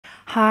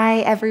Hi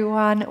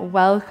everyone,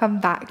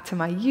 welcome back to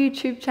my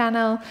YouTube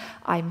channel.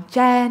 I'm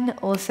Jen,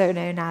 also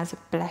known as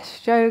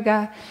Blessed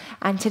Yoga,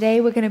 and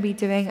today we're going to be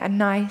doing a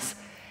nice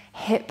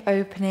hip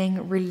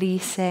opening,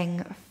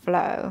 releasing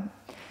flow.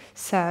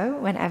 So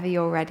whenever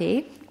you're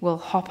ready, we'll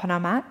hop on our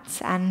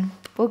mats and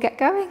we'll get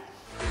going.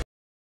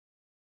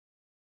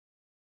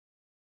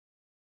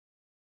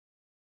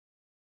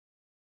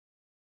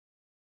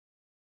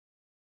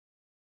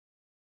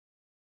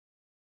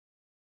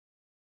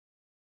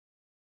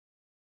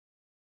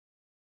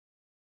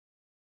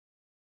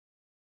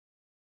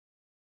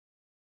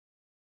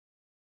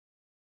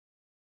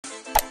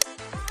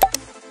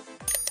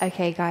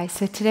 Okay guys,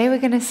 so today we're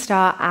going to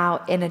start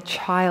out in a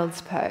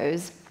child's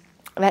pose.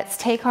 Let's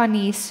take our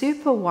knees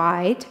super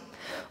wide,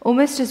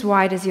 almost as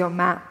wide as your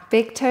mat,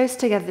 big toes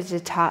together to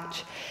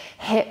touch,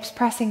 hips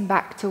pressing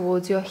back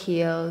towards your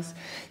heels.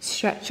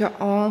 Stretch your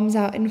arms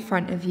out in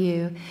front of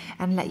you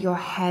and let your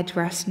head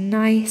rest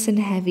nice and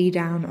heavy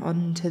down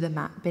onto the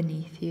mat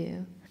beneath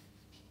you.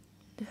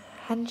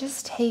 And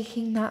just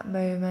taking that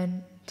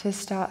moment to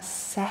start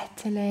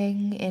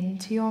settling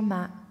into your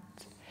mat,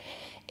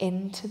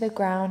 into the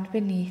ground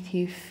beneath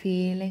you,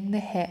 feeling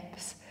the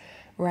hips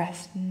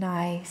rest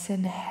nice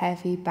and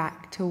heavy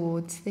back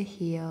towards the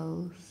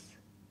heels.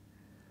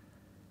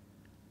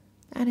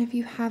 And if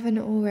you haven't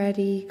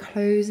already,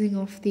 closing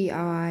off the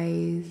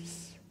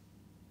eyes,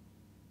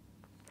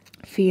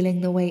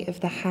 feeling the weight of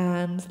the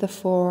hands, the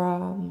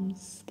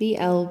forearms, the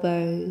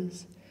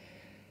elbows,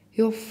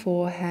 your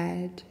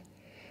forehead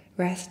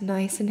rest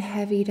nice and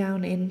heavy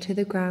down into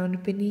the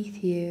ground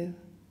beneath you.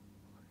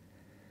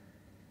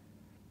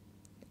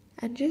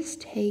 And just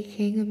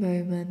taking a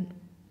moment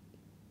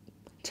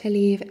to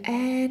leave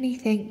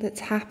anything that's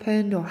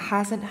happened or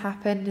hasn't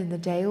happened in the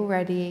day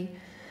already,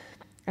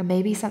 or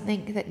maybe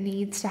something that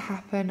needs to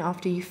happen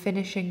after you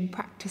finishing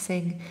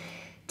practicing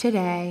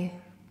today,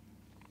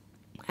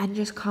 and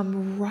just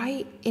come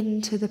right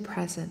into the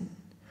present,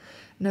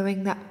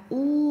 knowing that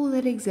all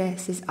that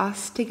exists is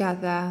us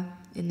together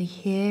in the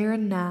here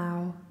and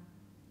now,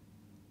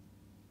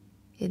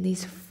 in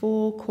these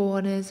four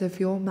corners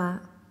of your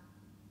mat.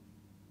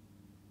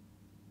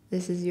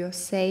 This is your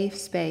safe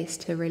space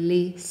to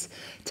release,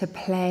 to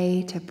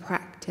play, to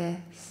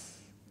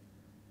practice.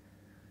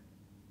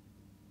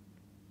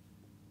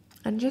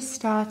 And just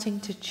starting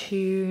to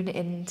tune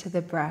into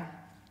the breath.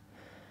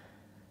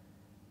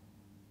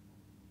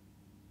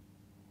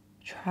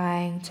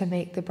 Trying to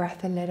make the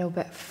breath a little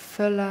bit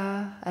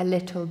fuller, a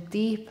little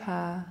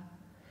deeper,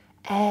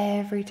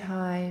 every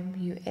time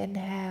you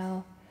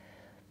inhale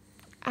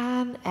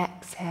and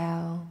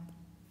exhale.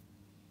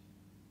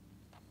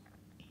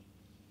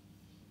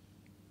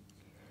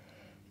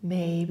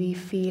 Maybe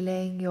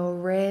feeling your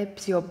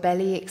ribs, your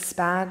belly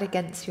expand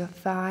against your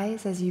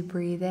thighs as you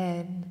breathe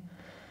in.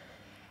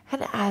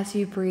 And as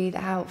you breathe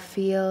out,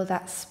 feel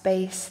that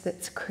space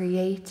that's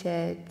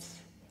created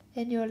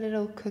in your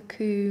little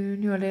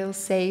cocoon, your little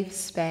safe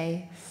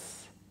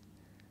space.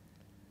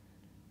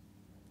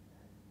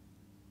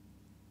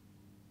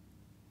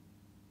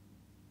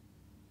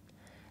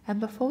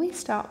 And before we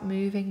start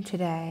moving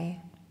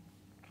today,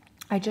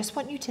 I just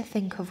want you to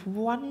think of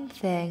one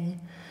thing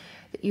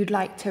that you'd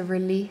like to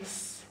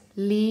release,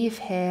 leave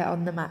here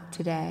on the mat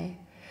today.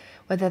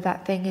 Whether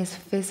that thing is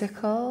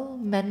physical,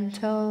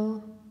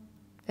 mental,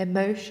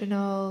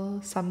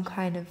 emotional, some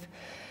kind of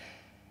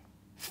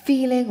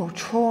feeling or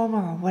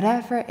trauma or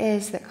whatever it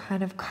is that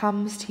kind of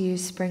comes to you,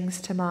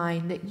 springs to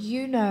mind, that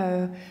you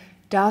know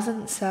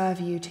doesn't serve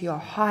you to your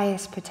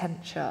highest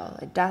potential.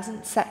 It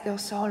doesn't set your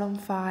soul on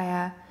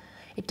fire.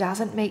 It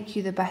doesn't make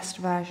you the best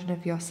version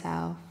of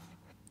yourself.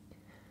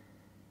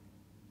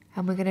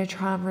 And we're going to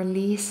try and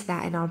release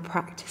that in our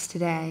practice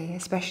today,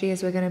 especially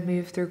as we're going to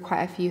move through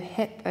quite a few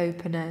hip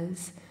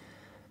openers.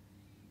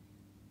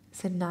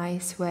 It's a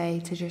nice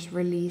way to just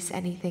release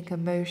anything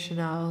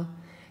emotional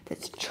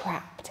that's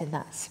trapped in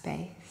that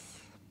space.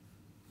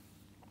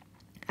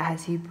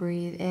 As you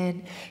breathe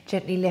in,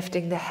 gently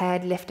lifting the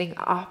head, lifting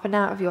up and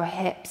out of your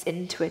hips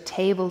into a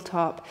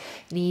tabletop,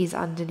 knees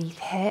underneath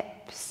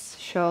hips,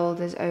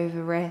 shoulders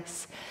over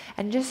wrists,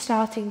 and just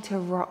starting to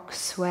rock,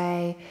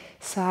 sway,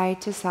 side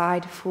to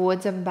side,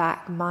 forwards and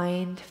back,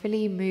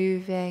 mindfully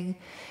moving,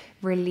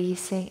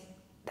 releasing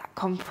that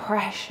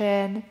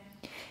compression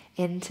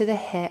into the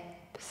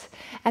hips.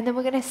 And then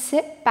we're going to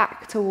sit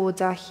back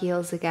towards our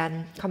heels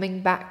again,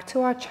 coming back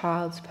to our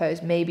child's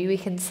pose. Maybe we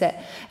can sit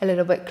a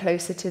little bit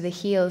closer to the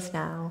heels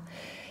now.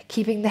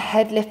 Keeping the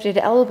head lifted,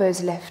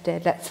 elbows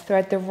lifted. Let's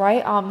thread the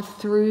right arm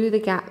through the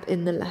gap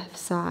in the left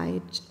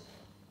side.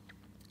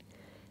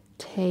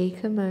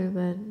 Take a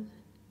moment,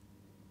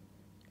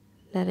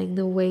 letting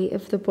the weight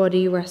of the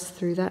body rest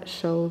through that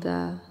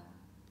shoulder.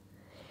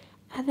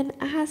 And then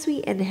as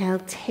we inhale,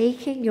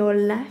 taking your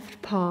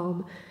left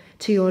palm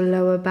to your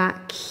lower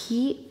back,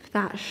 keep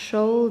that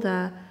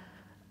shoulder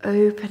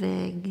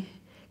opening.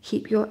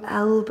 Keep your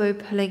elbow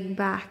pulling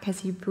back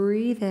as you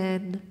breathe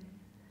in.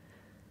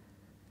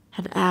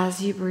 And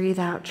as you breathe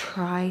out,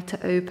 try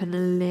to open a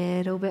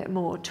little bit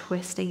more,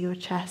 twisting your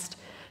chest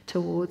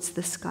towards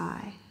the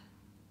sky.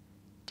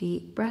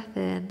 Deep breath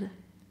in.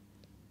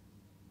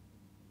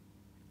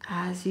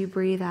 As you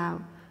breathe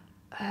out,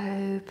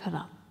 open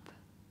up.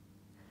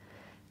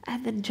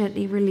 And then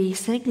gently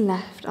releasing,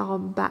 left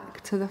arm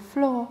back to the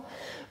floor.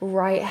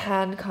 Right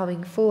hand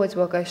coming forwards.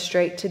 We'll go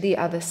straight to the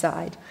other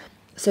side.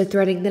 So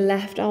threading the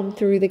left arm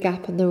through the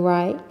gap in the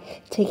right,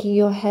 taking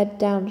your head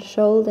down,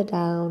 shoulder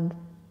down.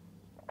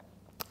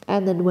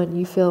 And then when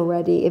you feel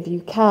ready, if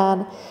you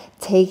can,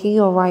 taking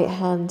your right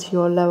hand to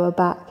your lower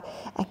back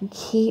and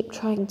keep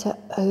trying to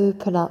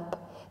open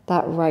up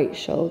that right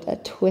shoulder,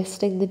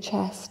 twisting the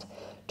chest,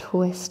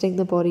 twisting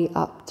the body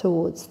up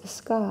towards the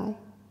sky.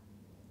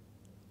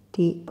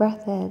 Deep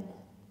breath in.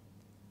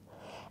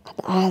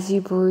 And as you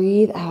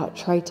breathe out,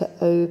 try to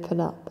open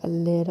up a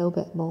little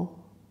bit more.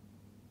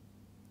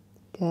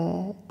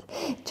 Good.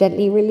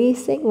 Gently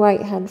releasing,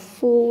 right hand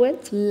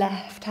forwards,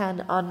 left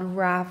hand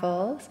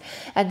unravels,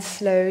 and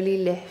slowly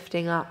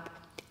lifting up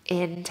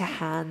into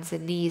hands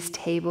and knees,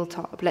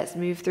 tabletop. Let's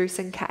move through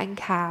some cat and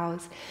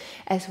cows.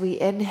 As we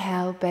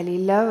inhale, belly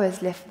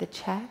lowers, lift the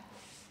chest.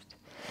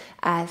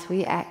 As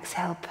we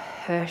exhale,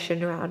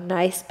 pushing around,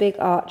 nice big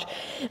arch,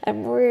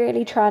 and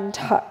really try and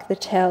tuck the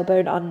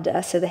tailbone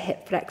under so the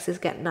hip flexors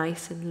get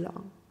nice and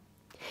long.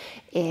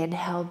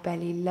 Inhale,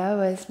 belly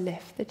lowers,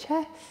 lift the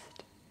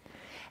chest.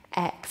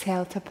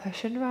 Exhale to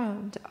push and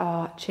round,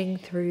 arching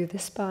through the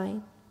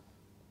spine.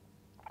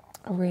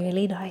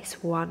 Really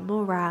nice. One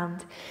more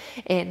round.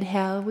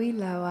 Inhale, we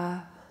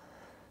lower.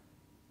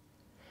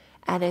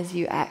 And as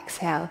you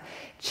exhale,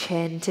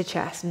 chin to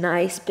chest,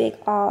 nice big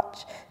arch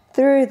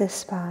through the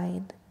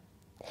spine.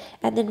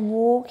 And then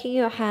walking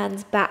your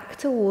hands back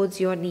towards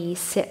your knees,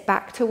 sit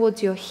back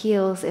towards your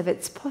heels if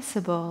it's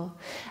possible.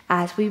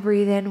 As we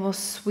breathe in, we'll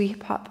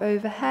sweep up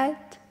overhead.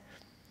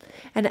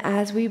 And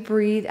as we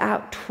breathe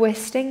out,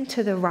 twisting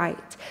to the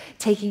right,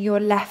 taking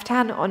your left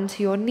hand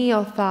onto your knee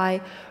or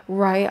thigh,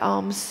 right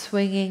arm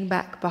swinging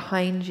back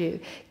behind you.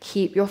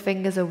 Keep your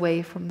fingers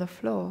away from the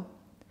floor.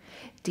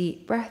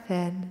 Deep breath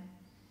in.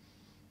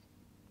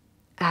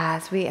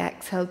 As we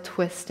exhale,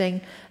 twisting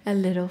a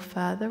little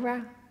further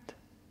out.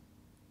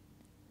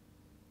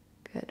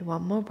 Good.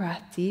 One more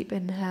breath. Deep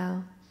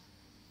inhale.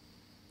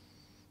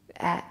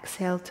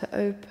 Exhale to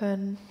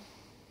open.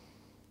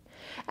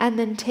 And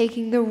then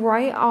taking the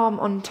right arm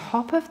on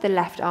top of the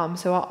left arm,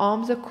 so our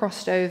arms are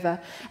crossed over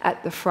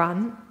at the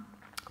front,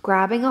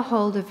 grabbing a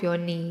hold of your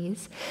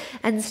knees,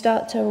 and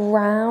start to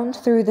round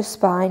through the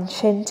spine,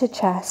 chin to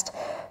chest,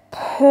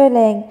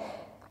 pulling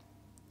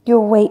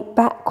your weight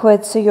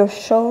backwards so your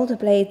shoulder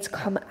blades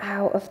come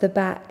out of the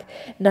back.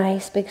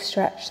 Nice big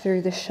stretch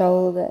through the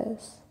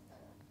shoulders.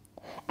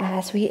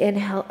 As we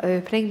inhale,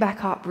 opening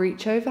back up,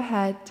 reach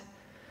overhead.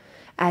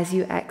 As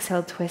you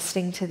exhale,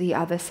 twisting to the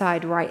other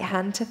side, right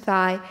hand to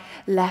thigh,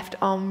 left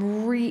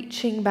arm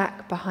reaching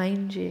back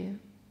behind you.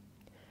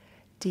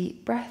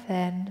 Deep breath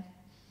in.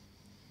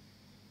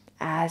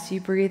 As you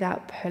breathe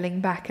out,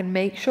 pulling back, and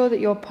make sure that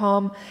your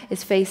palm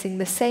is facing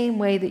the same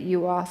way that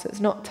you are, so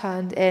it's not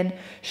turned in,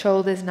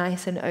 shoulders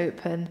nice and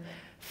open,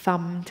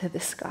 thumb to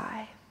the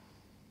sky.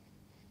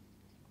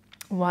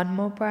 One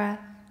more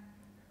breath.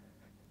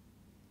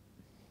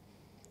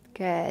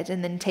 Good.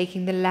 And then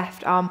taking the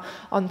left arm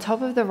on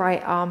top of the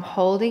right arm,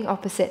 holding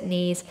opposite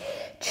knees,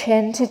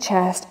 chin to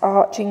chest,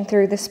 arching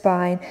through the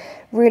spine,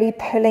 really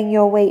pulling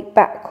your weight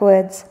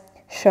backwards,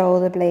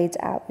 shoulder blades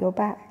out your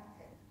back.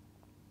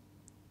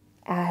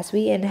 As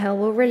we inhale,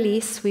 we'll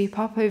release, sweep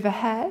up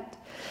overhead.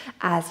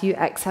 As you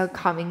exhale,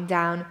 coming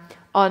down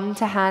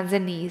onto hands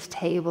and knees,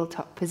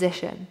 tabletop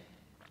position.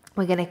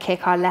 We're going to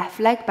kick our left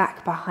leg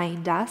back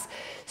behind us,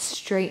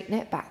 straighten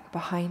it back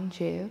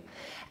behind you,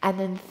 and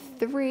then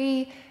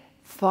 3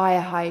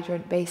 fire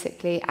hydrant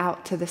basically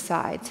out to the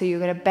side. So you're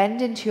going to bend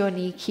into your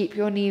knee, keep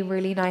your knee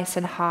really nice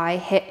and high,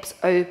 hips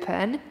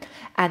open,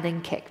 and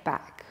then kick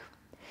back.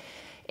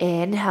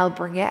 Inhale,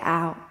 bring it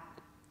out.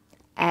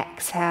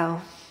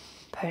 Exhale,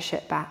 push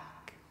it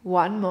back.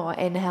 One more.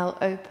 Inhale,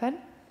 open.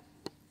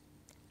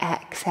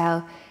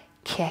 Exhale,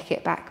 kick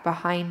it back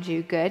behind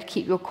you. Good.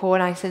 Keep your core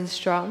nice and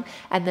strong,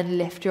 and then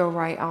lift your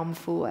right arm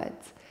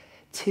forwards.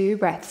 2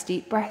 breaths.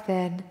 Deep breath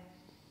in.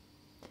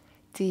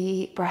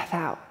 Deep breath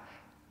out.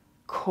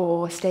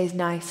 Core stays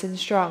nice and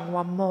strong.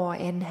 One more.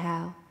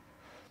 Inhale.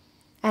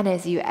 And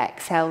as you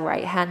exhale,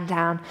 right hand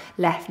down,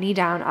 left knee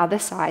down, other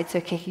side.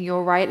 So kicking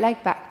your right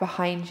leg back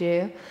behind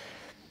you.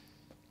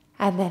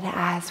 And then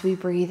as we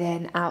breathe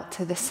in, out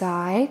to the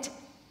side.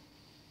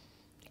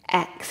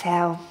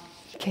 Exhale,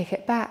 kick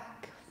it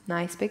back.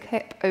 Nice big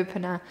hip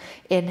opener.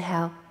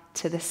 Inhale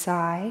to the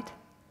side.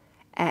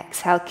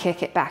 Exhale,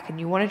 kick it back. And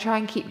you want to try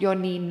and keep your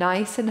knee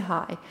nice and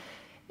high.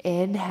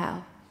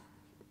 Inhale.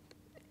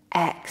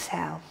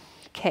 Exhale.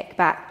 Kick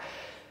back.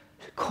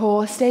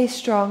 Core stays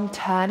strong.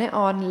 Turn it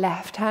on.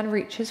 Left hand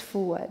reaches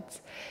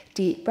forwards.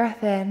 Deep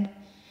breath in.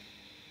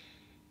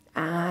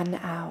 And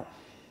out.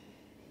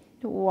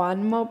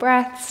 One more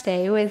breath.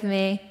 Stay with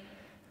me.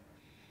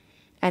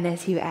 And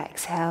as you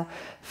exhale,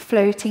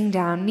 floating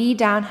down, knee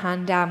down,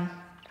 hand down.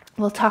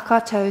 We'll tuck our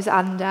toes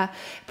under,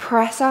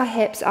 press our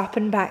hips up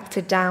and back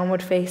to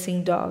downward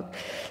facing dog,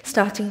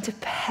 starting to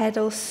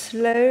pedal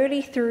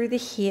slowly through the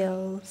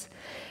heels,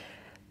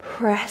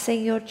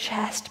 pressing your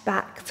chest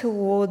back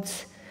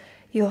towards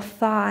your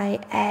thigh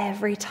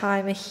every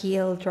time a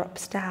heel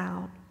drops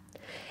down.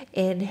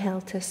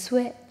 Inhale to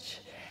switch,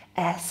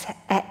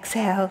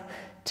 exhale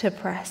to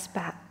press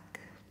back.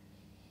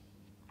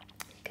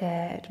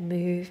 Good,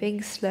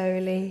 moving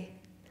slowly.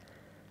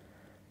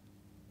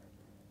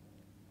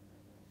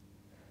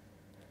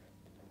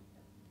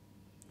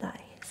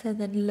 And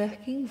then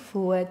looking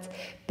forwards,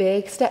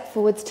 big step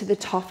forwards to the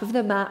top of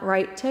the mat,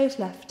 right toes,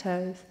 left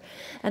toes.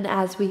 And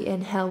as we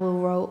inhale, we'll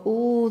roll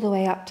all the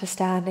way up to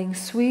standing,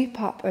 sweep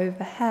up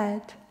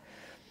overhead.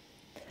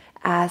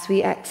 As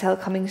we exhale,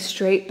 coming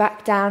straight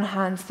back down,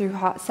 hands through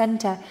heart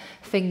center,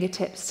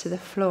 fingertips to the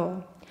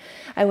floor.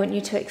 I want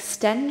you to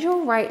extend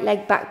your right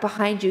leg back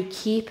behind you,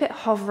 keep it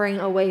hovering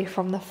away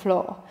from the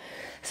floor.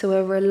 So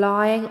we're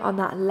relying on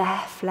that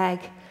left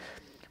leg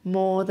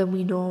more than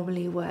we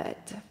normally would.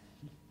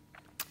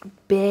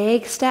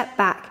 Big step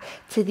back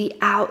to the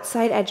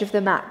outside edge of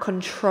the mat,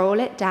 control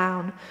it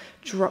down,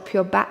 drop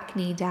your back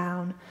knee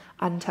down,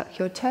 untuck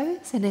your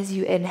toes, and as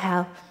you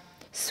inhale,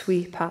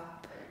 sweep up.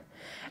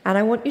 And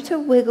I want you to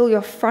wiggle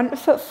your front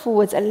foot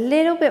forwards a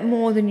little bit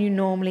more than you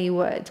normally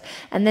would,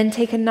 and then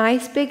take a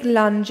nice big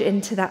lunge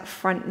into that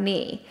front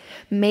knee,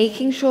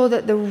 making sure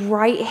that the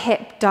right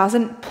hip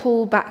doesn't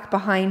pull back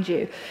behind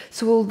you.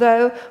 So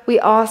although we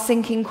are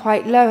sinking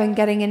quite low and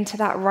getting into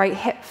that right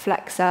hip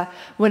flexor,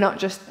 we're not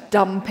just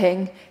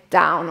dumping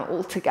down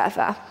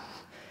altogether.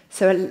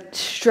 So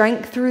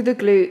strength through the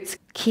glutes,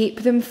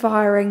 keep them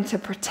firing to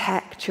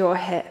protect your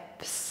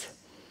hips.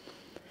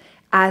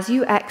 As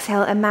you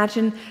exhale,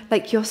 imagine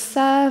like you're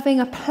serving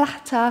a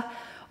platter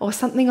or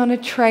something on a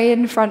tray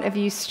in front of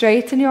you.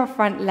 Straighten your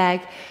front leg,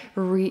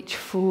 reach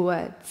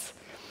forwards.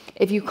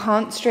 If you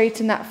can't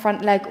straighten that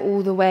front leg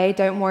all the way,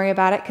 don't worry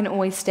about it, can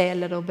always stay a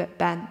little bit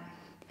bent.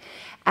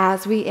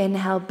 As we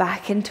inhale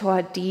back into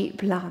our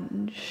deep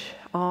lunge,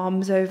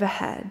 arms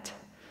overhead.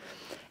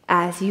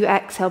 As you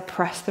exhale,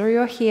 press through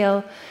your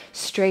heel,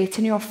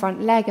 straighten your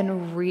front leg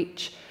and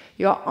reach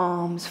your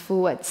arms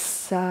forward,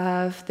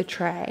 serve the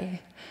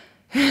tray.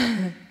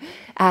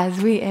 As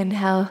we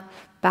inhale,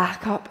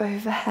 back up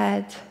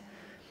overhead.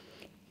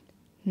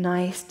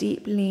 Nice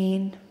deep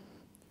lean.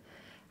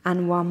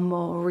 And one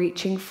more,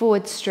 reaching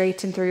forward,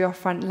 straighten through your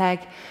front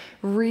leg.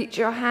 Reach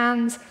your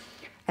hands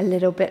a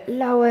little bit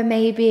lower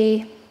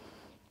maybe.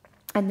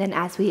 And then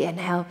as we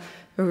inhale,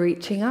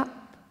 reaching up.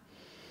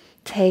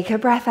 Take a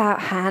breath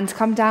out, hands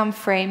come down,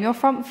 frame your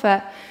front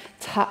foot.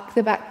 Tuck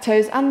the back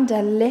toes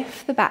under,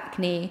 lift the back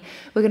knee.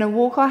 We're going to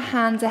walk our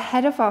hands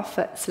ahead of our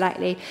foot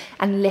slightly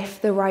and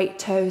lift the right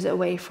toes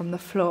away from the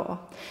floor.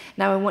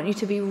 Now I want you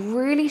to be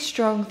really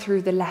strong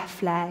through the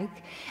left leg.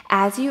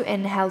 As you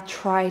inhale,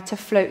 try to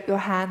float your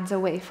hands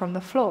away from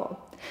the floor.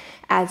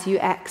 As you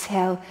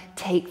exhale,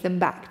 take them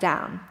back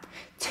down.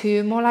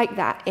 2 more like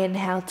that.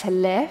 Inhale to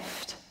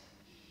lift.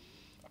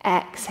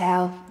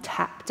 Exhale,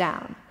 tap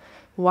down.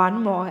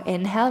 1 more.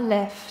 Inhale,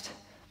 lift.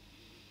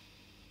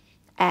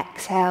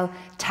 Exhale,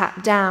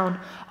 tap down.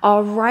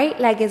 Our right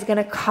leg is going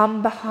to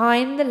come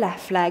behind the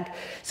left leg.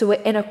 So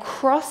we're in a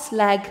cross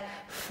leg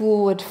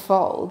forward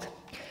fold.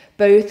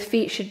 Both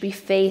feet should be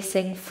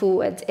facing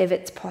forwards if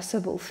it's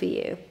possible for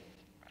you.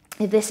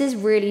 If this is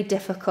really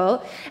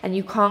difficult and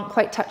you can't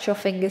quite touch your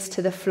fingers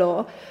to the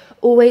floor,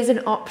 always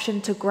an option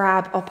to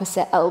grab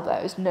opposite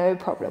elbows. No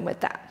problem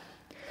with that.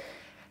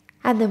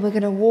 And then we're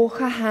going to walk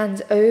our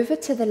hands over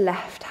to the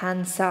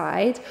left-hand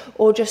side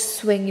or just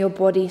swing your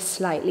body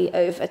slightly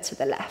over to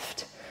the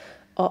left.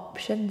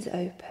 Options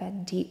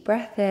open. Deep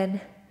breath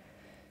in.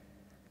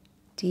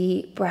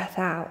 Deep breath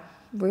out.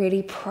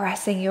 Really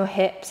pressing your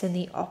hips in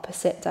the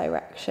opposite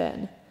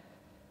direction.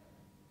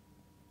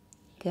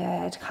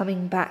 Good.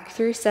 Coming back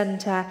through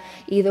center,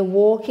 either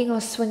walking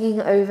or swinging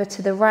over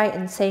to the right,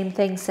 and same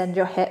thing, send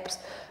your hips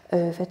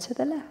over to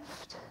the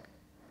left.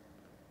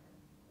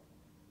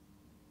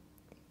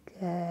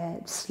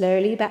 Good.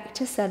 Slowly back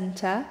to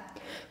center.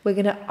 We're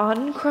going to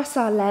uncross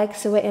our legs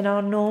so we're in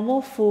our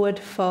normal forward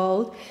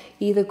fold,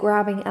 either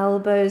grabbing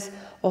elbows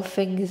or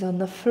fingers on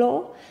the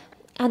floor.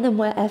 And then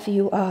wherever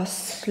you are,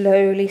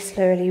 slowly,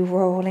 slowly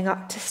rolling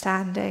up to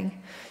standing.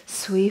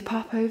 Sweep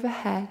up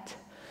overhead.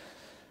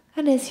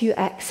 And as you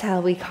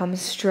exhale, we come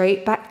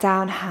straight back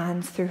down,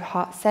 hands through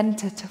heart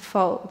center to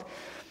fold.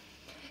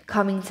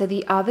 Coming to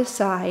the other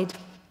side,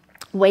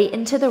 weight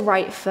into the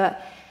right foot.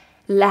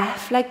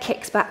 Left leg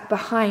kicks back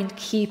behind,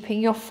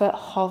 keeping your foot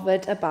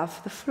hovered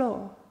above the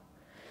floor.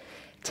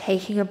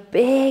 Taking a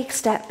big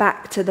step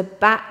back to the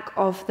back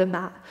of the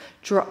mat.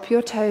 Drop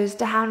your toes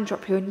down,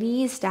 drop your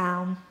knees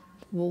down,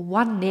 or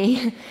one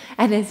knee.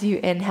 And as you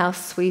inhale,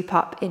 sweep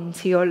up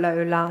into your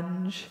low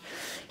lunge.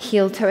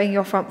 Heel toeing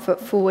your front foot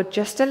forward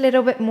just a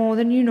little bit more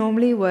than you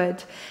normally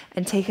would.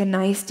 And take a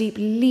nice deep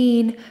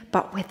lean,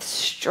 but with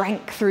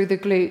strength through the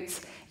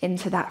glutes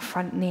into that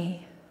front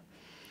knee.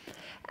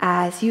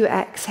 As you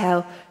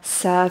exhale,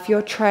 serve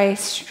your tray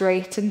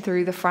straight and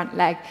through the front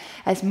leg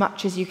as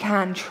much as you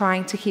can,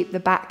 trying to keep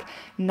the back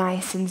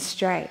nice and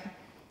straight.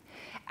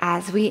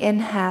 As we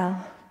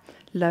inhale,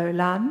 low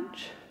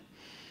lunge.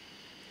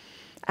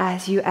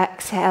 As you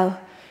exhale,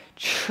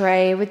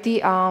 tray with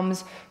the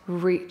arms,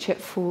 reach it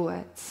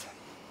forwards.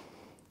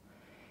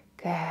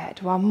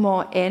 Good. One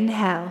more.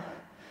 Inhale,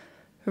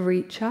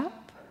 reach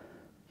up.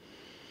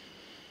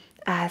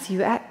 As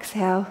you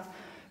exhale,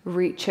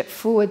 reach it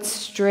forward,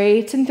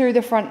 straight and through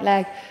the front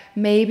leg,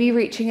 maybe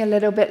reaching a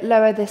little bit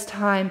lower this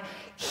time.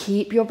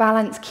 Keep your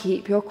balance,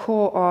 keep your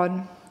core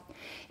on.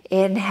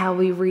 Inhale,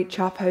 we reach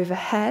up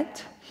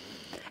overhead.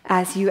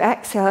 As you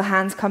exhale,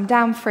 hands come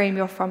down, frame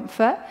your front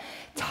foot.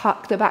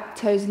 Tuck the back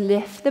toes,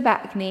 lift the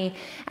back knee,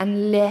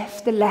 and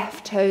lift the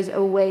left toes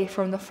away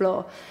from the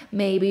floor.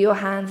 Maybe your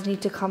hands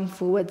need to come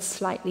forward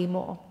slightly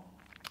more.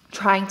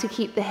 Trying to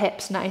keep the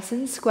hips nice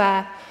and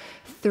square.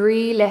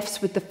 3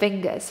 lifts with the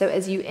fingers. So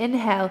as you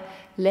inhale,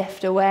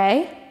 lift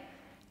away.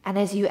 And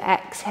as you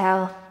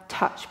exhale,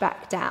 touch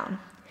back down.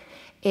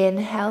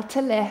 Inhale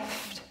to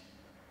lift.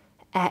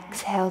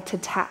 Exhale to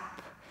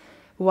tap.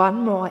 One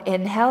more.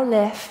 Inhale,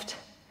 lift.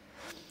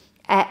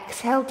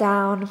 Exhale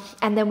down.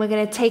 And then we're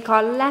going to take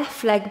our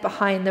left leg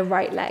behind the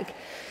right leg.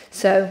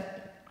 So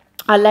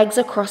our legs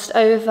are crossed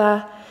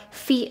over.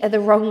 Feet are the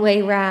wrong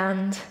way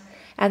round.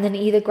 And then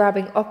either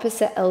grabbing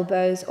opposite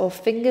elbows or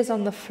fingers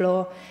on the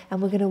floor,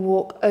 and we're going to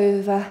walk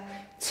over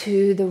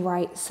to the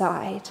right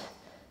side.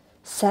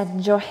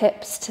 Send your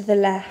hips to the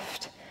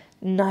left.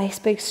 Nice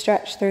big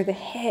stretch through the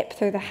hip,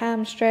 through the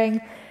hamstring,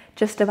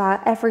 just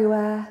about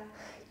everywhere.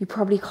 You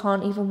probably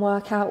can't even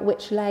work out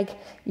which leg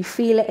you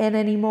feel it in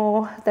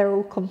anymore. They're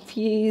all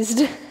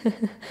confused.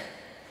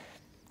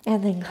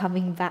 And then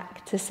coming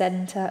back to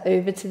center,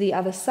 over to the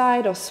other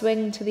side, or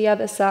swing to the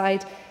other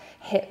side,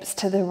 hips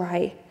to the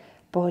right,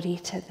 body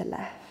to the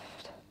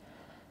left.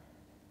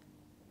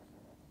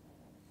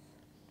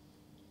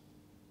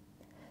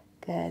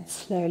 Good.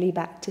 Slowly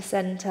back to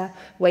center.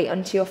 Weight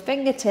onto your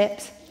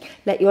fingertips.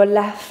 Let your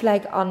left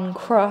leg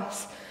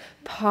uncross.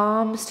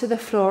 Palms to the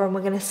floor, and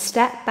we're going to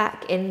step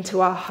back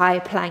into our high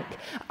plank,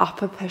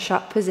 upper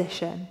push-up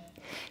position.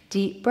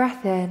 Deep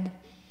breath in.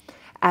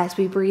 As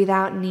we breathe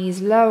out,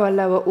 knees lower,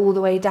 lower all the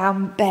way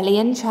down, belly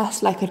and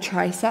chest like a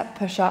tricep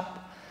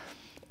push-up.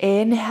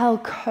 Inhale,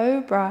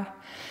 cobra.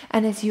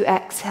 And as you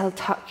exhale,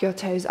 tuck your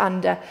toes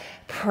under.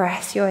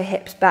 Press your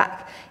hips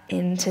back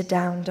into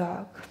down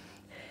dog.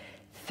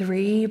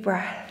 3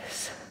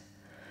 breaths.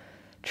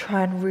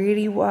 Try and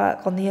really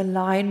work on the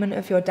alignment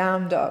of your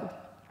down dog.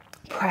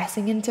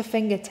 Pressing into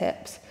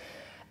fingertips.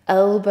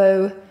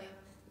 Elbow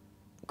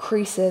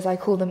creases, I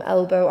call them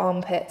elbow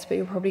armpits, but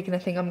you're probably going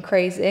to think I'm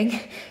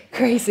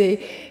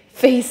crazy.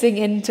 Facing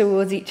in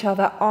towards each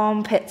other.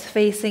 Armpits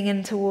facing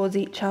in towards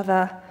each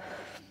other.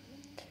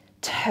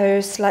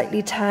 Toes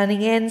slightly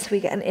turning in so we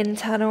get an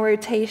internal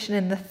rotation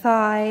in the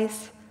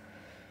thighs.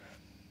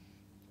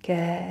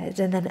 Good.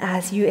 And then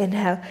as you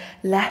inhale,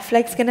 left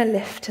leg's going to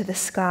lift to the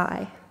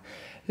sky.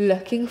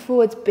 Looking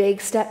forwards, big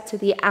step to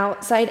the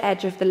outside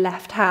edge of the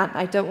left hand.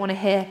 I don't want to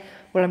hear,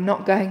 well, I'm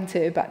not going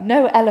to, but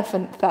no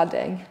elephant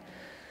thudding.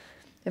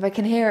 If I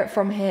can hear it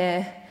from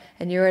here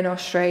and you're in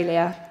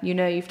Australia, you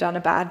know you've done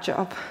a bad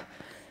job.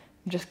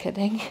 I'm just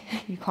kidding.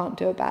 You can't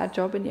do a bad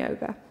job in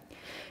yoga.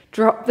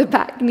 Drop the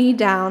back knee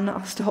down.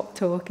 I'll stop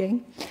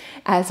talking.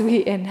 As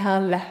we inhale,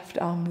 left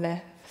arm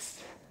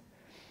lifts.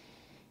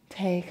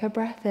 Take a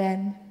breath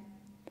in.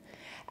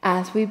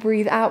 As we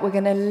breathe out, we're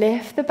going to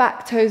lift the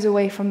back toes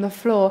away from the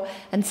floor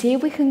and see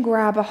if we can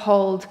grab a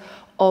hold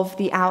of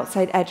the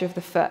outside edge of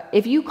the foot.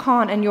 If you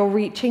can't and you're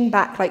reaching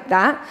back like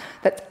that,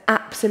 that's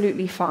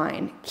absolutely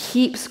fine.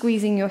 Keep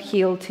squeezing your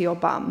heel to your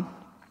bum.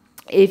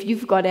 If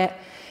you've got it,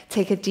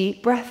 take a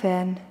deep breath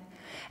in.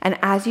 And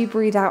as you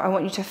breathe out, I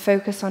want you to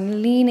focus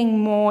on leaning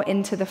more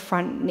into the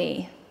front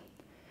knee.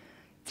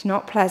 It's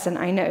not pleasant,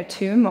 I know.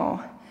 2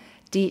 more.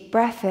 Deep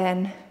breath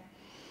in.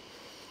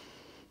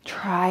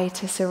 Try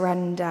to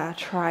surrender.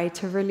 Try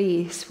to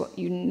release what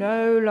you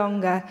no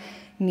longer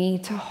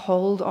need to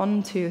hold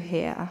on to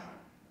here.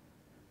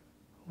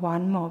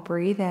 1 more.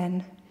 Breathe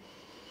in.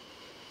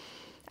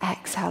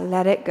 Exhale.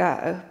 Let it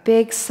go.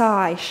 Big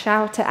sigh.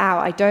 Shout it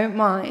out. I don't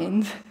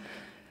mind.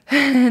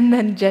 And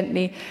then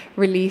gently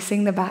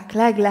releasing the back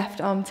leg,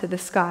 left arm to the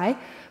sky.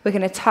 We're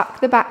going to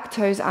tuck the back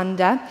toes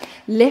under,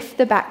 lift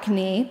the back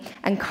knee,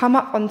 and come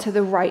up onto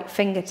the right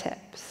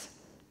fingertips.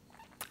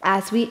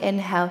 As we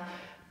inhale,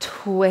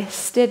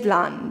 twisted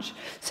lunge.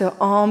 So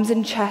arms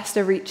and chest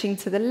are reaching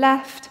to the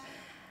left,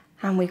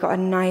 and we got a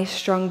nice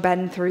strong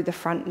bend through the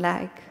front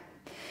leg.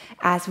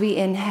 As we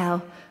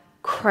inhale,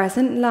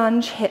 crescent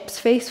lunge, hips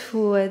face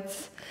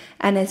forwards.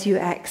 And as you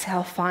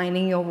exhale,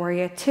 finding your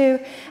warrior 2,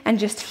 and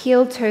just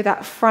heel toe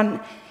that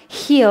front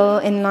heel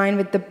in line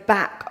with the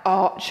back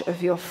arch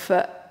of your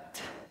foot.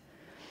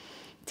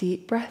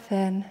 Deep breath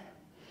in.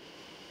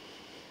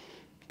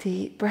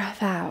 Deep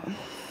breath out.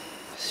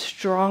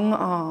 Strong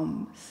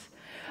arms.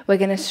 We're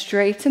going to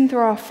straighten through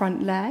our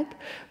front leg,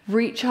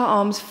 reach our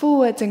arms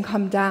forwards and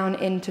come down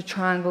into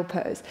triangle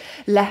pose.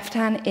 Left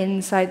hand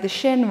inside the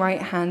shin,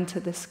 right hand to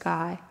the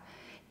sky.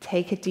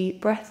 Take a deep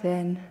breath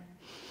in,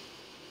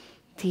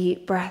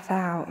 deep breath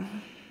out.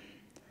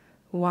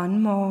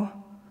 One more.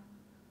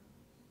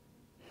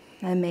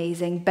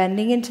 Amazing.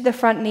 Bending into the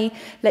front knee,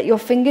 let your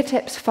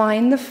fingertips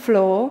find the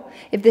floor.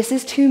 If this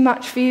is too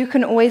much for you, you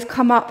can always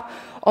come up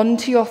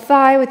onto your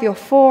thigh with your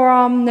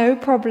forearm, no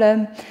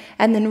problem.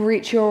 And then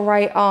reach your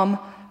right arm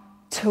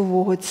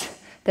towards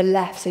the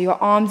left. So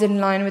your arm's in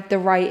line with the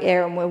right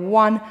ear, and we're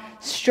one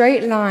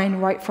straight line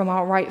right from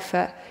our right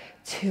foot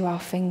to our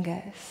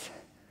fingers.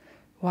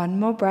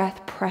 One more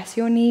breath. Press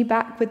your knee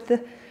back with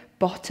the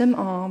bottom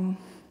arm.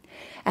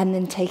 And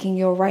then taking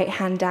your right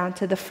hand down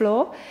to the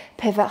floor,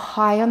 pivot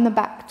high on the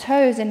back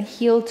toes and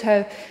heel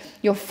toe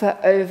your foot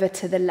over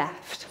to the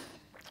left.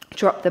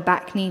 Drop the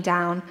back knee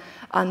down,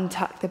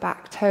 untuck the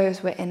back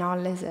toes, we're in our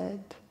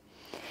lizard.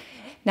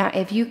 Now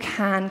if you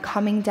can,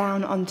 coming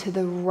down onto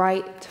the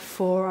right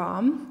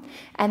forearm,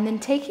 and then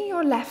taking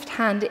your left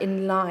hand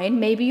in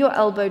line, maybe your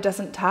elbow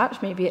doesn't touch,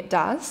 maybe it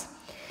does.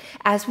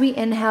 As we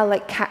inhale,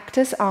 like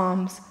cactus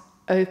arms,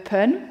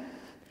 open,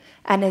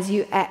 and as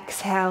you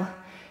exhale,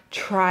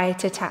 try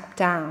to tap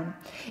down.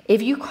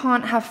 If you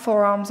can't have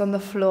forearms on the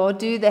floor,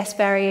 do this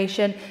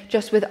variation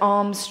just with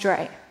arms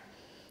straight.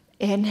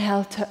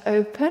 Inhale to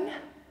open.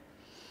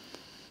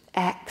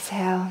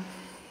 Exhale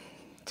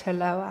to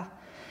lower.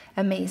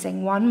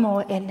 Amazing. One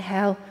more.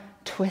 Inhale,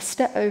 twist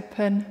it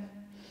open.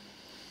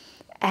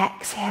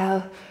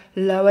 Exhale,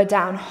 lower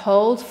down.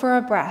 Hold for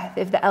a breath.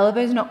 If the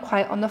elbow's not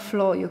quite on the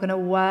floor, you're going to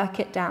work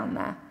it down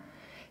there.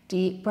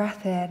 Deep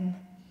breath in.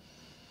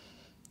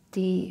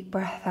 Deep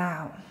breath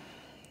out.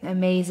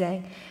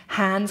 Amazing.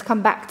 Hands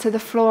come back to the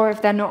floor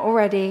if they're not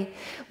already.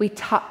 We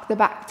tuck the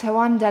back toe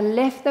under,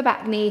 lift the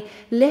back knee,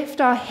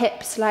 lift our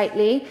hip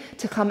slightly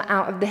to come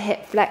out of the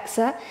hip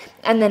flexor,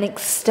 and then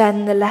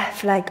extend the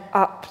left leg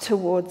up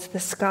towards the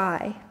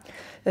sky.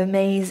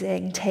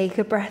 Amazing. Take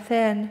a breath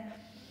in.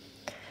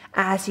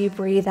 As you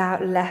breathe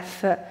out, left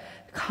foot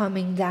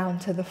coming down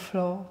to the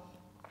floor.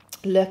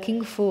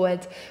 Looking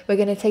forward, we're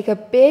going to take a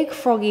big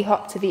froggy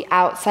hop to the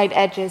outside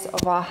edges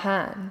of our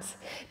hands.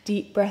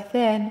 Deep breath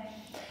in.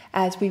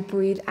 As we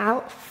breathe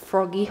out,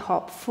 froggy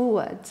hop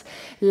forwards,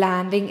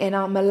 landing in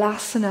our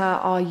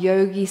malasana, our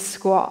yogi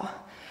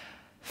squat.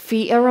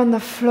 Feet are on the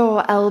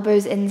floor,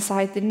 elbows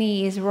inside the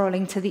knees,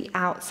 rolling to the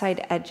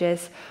outside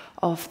edges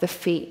of the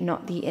feet,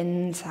 not the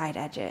inside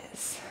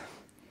edges.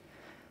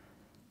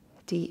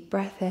 Deep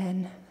breath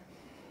in,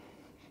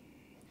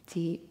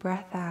 deep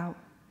breath out.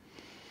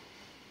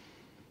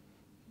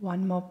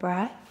 One more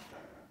breath.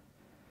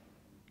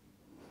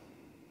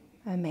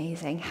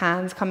 Amazing.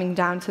 Hands coming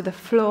down to the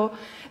floor,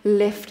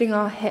 lifting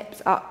our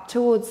hips up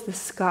towards the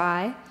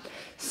sky.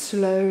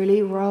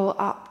 Slowly roll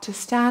up to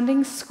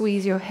standing.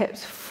 Squeeze your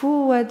hips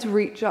forwards,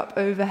 reach up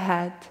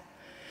overhead.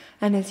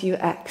 And as you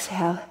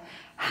exhale,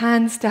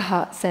 hands to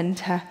heart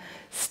center,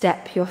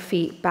 step your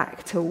feet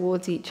back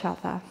towards each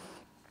other.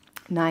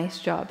 Nice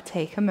job.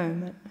 Take a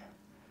moment.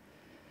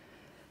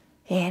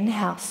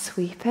 Inhale,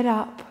 sweep it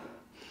up.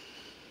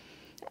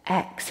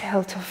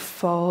 Exhale to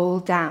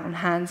fold down.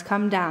 Hands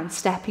come down,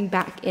 stepping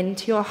back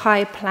into your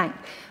high plank,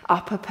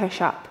 upper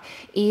push-up.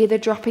 Either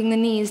dropping the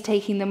knees,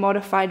 taking the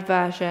modified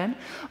version,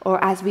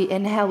 or as we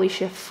inhale, we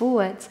shift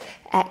forwards.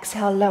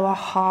 Exhale, lower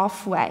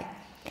halfway.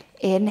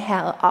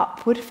 Inhale,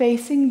 upward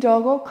facing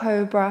dog or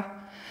cobra.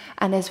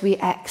 And as we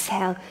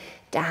exhale,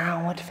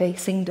 downward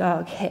facing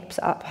dog, hips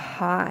up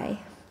high.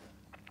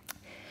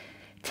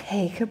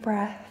 Take a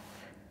breath.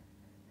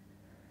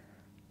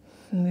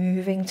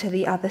 Moving to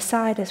the other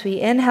side as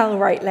we inhale,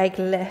 right leg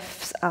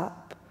lifts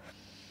up.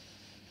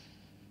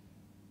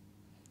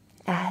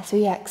 As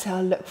we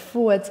exhale, look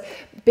forwards.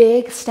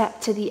 Big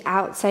step to the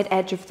outside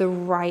edge of the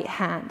right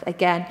hand.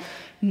 Again,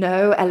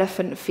 no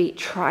elephant feet.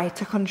 Try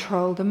to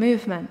control the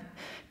movement.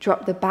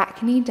 Drop the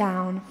back knee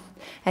down.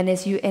 And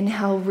as you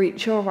inhale,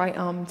 reach your right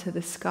arm to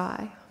the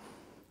sky.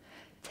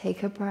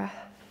 Take a breath.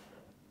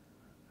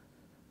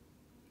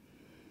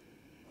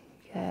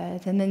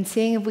 Good. And then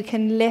seeing if we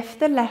can lift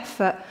the left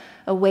foot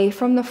away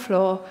from the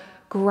floor.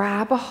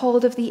 Grab a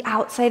hold of the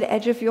outside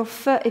edge of your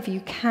foot if you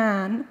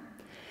can.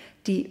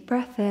 Deep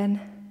breath in.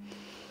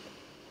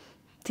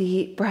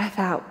 Deep breath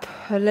out.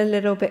 Pull a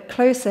little bit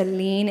closer.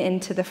 Lean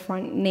into the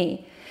front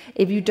knee.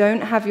 If you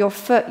don't have your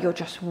foot, you're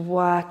just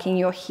working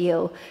your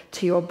heel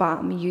to your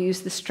bum.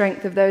 Use the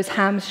strength of those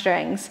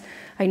hamstrings.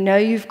 I know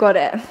you've got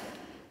it.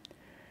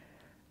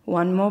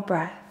 One more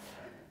breath.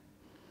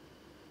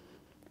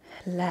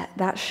 Let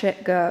that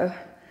shit go.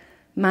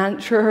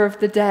 Mantra of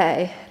the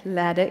day,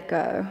 let it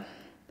go.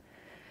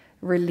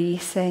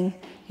 Releasing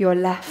your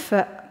left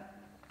foot,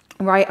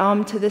 right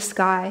arm to the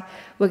sky.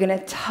 We're going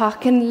to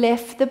tuck and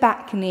lift the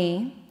back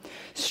knee.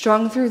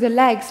 Strong through the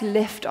legs,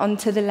 lift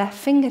onto the left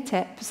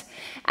fingertips.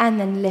 And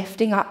then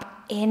lifting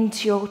up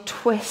into your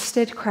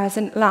twisted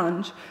crescent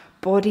lunge.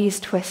 Body's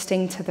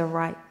twisting to the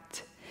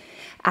right.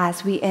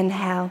 As we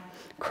inhale,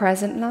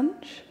 crescent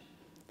lunge.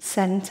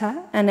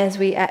 center, and as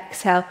we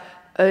exhale,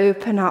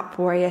 open up,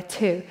 warrior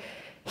two.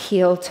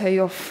 Heel toe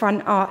your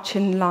front arch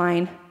in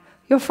line,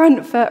 your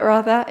front foot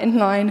rather, in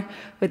line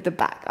with the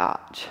back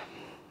arch.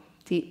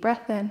 Deep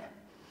breath in.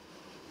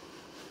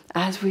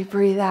 As we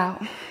breathe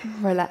out,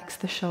 relax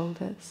the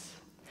shoulders.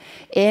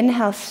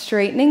 Inhale,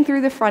 straightening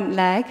through the front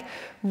leg,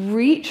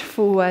 reach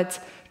forwards,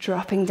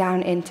 dropping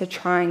down into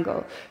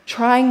triangle.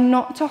 Trying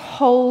not to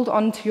hold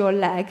onto your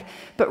leg,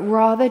 but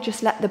rather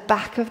just let the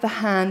back of the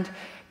hand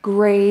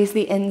graze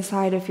the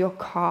inside of your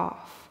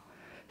calf.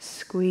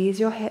 Squeeze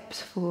your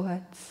hips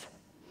forwards.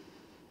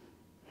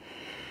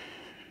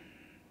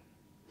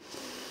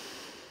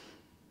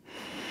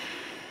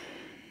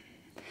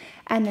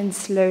 And then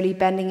slowly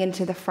bending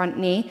into the front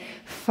knee.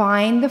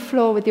 Find the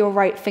floor with your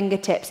right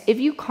fingertips. If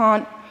you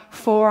can't,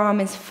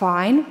 forearm is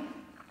fine.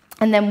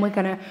 And then we're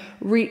gonna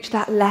reach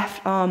that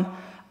left arm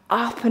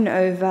up and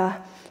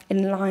over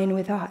in line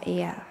with our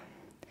ear.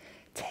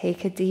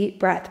 Take a deep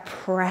breath,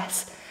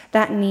 press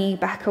that knee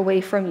back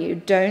away from you.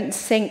 Don't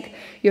sink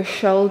your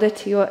shoulder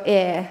to your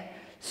ear.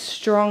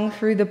 Strong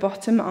through the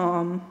bottom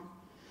arm.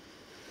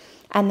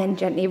 And then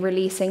gently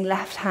releasing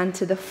left hand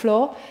to the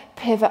floor.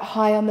 Pivot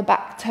high on the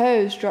back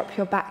toes. Drop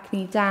your back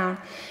knee down.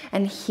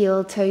 And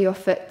heel toe your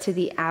foot to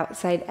the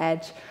outside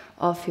edge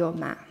of your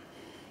mat.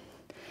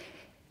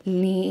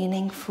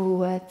 Leaning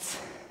forwards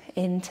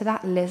into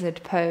that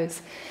lizard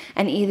pose.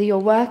 And either you're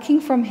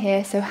working from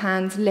here, so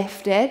hands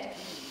lifted,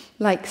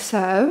 like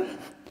so.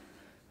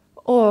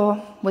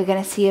 Or we're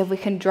going to see if we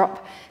can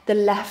drop the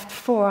left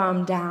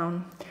forearm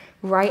down.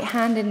 Right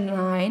hand in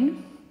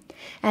line.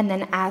 And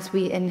then as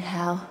we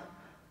inhale,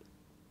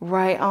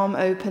 right arm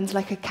opens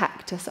like a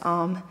cactus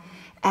arm.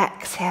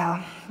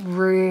 Exhale,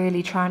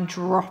 really try and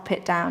drop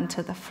it down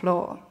to the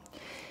floor.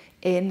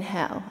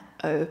 Inhale,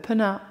 open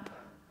up.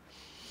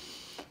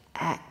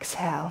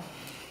 Exhale,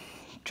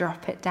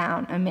 drop it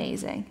down.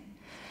 Amazing.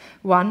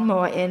 One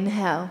more.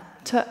 Inhale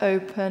to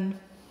open.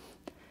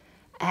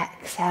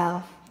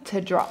 Exhale to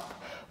drop.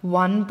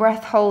 One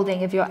breath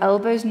holding. If your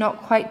elbow's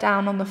not quite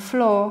down on the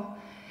floor,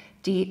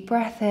 deep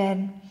breath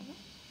in.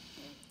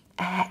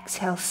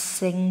 Exhale,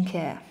 sink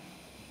it.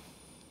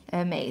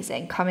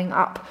 Amazing. Coming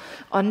up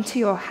onto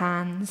your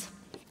hands.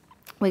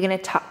 We're going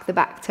to tuck the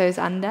back toes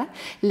under,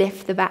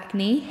 lift the back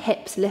knee,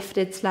 hips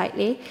lifted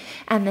slightly,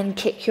 and then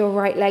kick your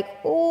right leg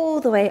all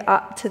the way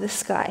up to the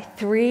sky.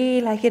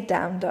 Three-legged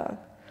down dog.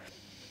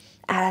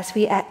 As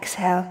we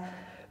exhale,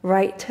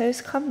 right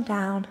toes come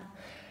down,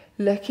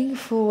 looking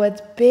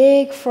forwards,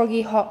 big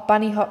froggy hop,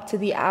 bunny hop to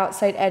the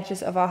outside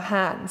edges of our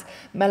hands.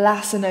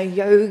 Malasana,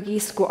 yogi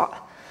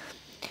squat.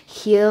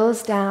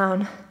 Heels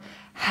down,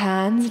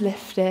 hands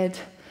lifted.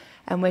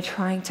 And we're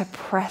trying to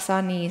press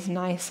our knees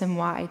nice and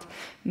wide.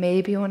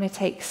 Maybe you want to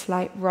take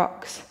slight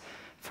rocks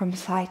from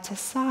side to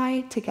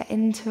side to get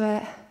into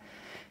it.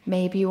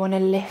 Maybe you want to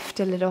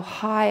lift a little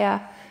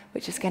higher,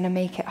 which is going to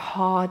make it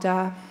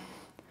harder.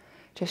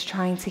 Just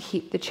trying to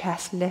keep the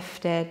chest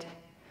lifted.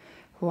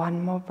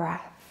 One more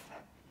breath.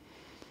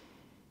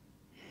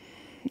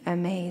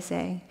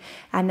 Amazing.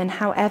 And then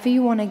however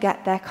you want to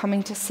get there,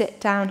 coming to sit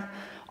down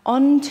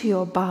onto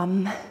your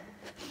bum.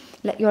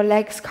 Let your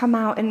legs come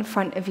out in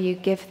front of you.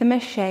 Give them a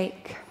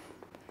shake.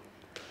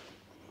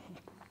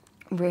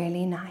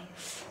 Really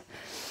nice.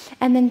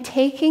 And then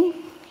taking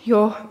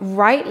your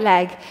right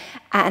leg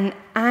at an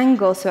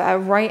angle, so at a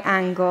right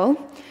angle,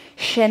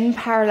 shin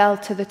parallel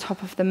to the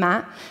top of the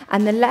mat,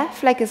 and the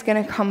left leg is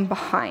going to come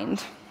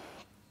behind.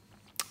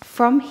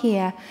 From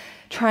here,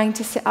 trying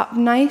to sit up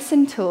nice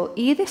and tall,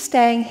 either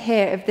staying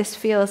here if this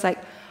feels like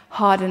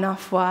hard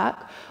enough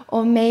work,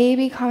 or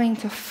maybe coming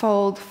to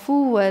fold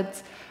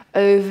forwards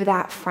over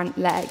that front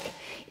leg,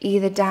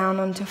 either down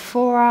onto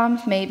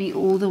forearms, maybe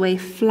all the way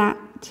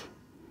flat.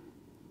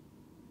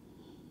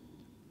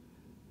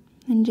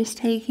 And just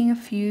taking a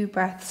few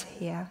breaths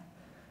here.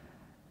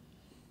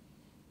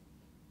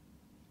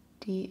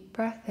 Deep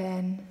breath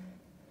in.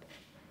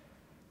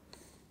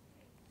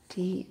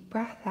 Deep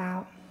breath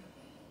out.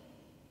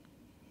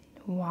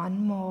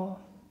 One more.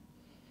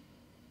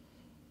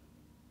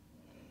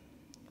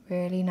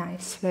 Really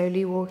nice.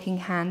 Slowly walking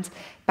hands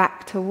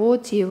back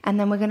towards you. And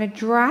then we're going to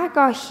drag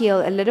our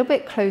heel a little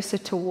bit closer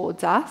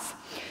towards us.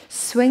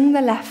 Swing the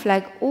left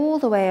leg all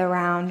the way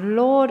around.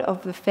 Lord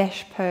of the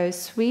fish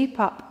pose. Sweep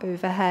up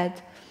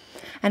overhead.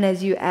 And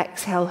as you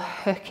exhale,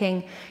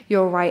 hooking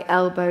your right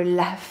elbow,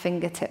 left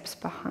fingertips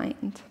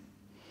behind.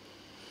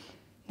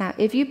 Now,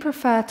 if you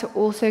prefer to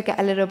also get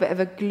a little bit of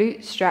a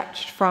glute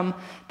stretch from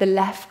the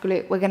left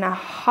glute, we're going to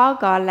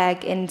hug our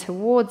leg in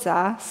towards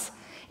us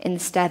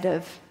instead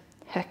of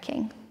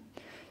hooking.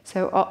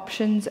 So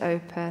options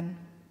open.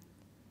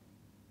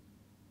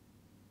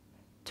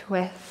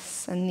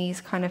 Twists and these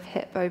kind of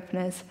hip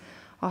openers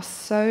are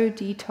so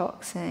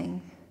detoxing.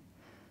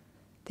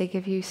 They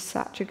give you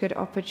such a good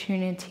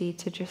opportunity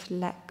to just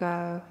let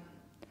go,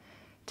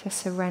 to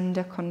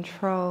surrender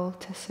control,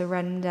 to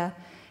surrender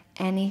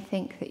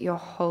anything that you're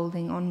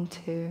holding on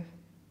to.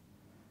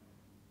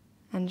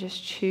 And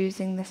just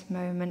choosing this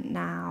moment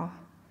now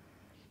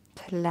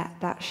to let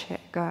that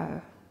shit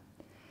go.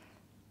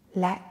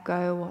 Let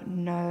go what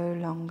no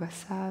longer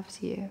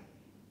serves you.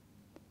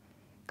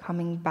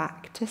 Coming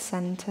back to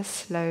center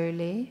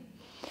slowly.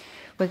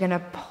 We're going to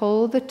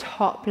pull the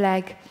top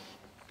leg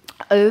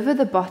over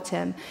the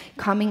bottom,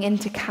 coming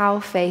into cow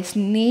face,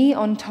 knee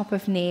on top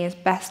of knee as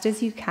best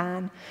as you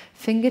can.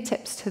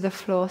 Fingertips to the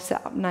floor,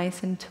 sit up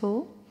nice and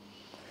tall.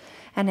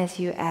 And as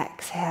you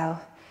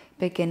exhale,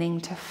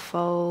 beginning to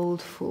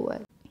fold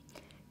forward.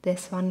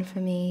 This one for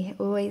me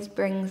always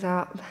brings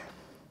up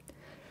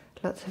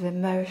lots of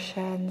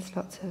emotions,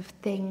 lots of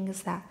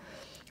things that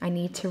I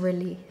need to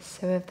release.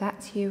 So if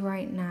that's you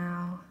right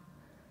now,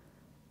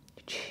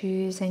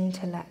 choosing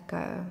to let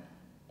go,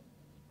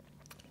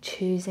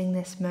 choosing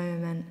this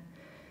moment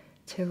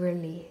to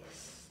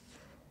release,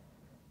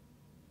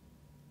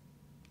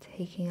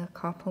 taking a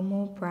couple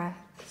more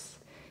breaths.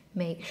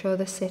 Make sure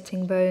the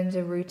sitting bones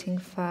are rooting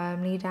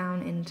firmly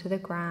down into the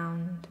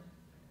ground.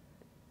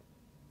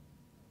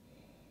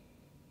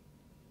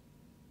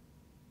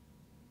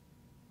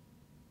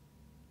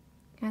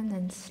 And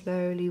then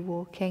slowly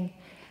walking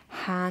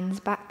hands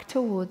back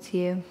towards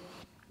you.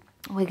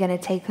 We're going to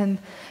take them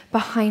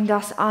behind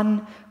us,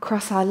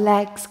 uncross our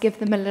legs, give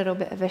them a little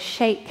bit of a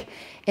shake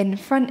in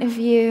front of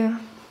you.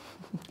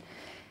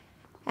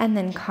 And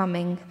then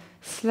coming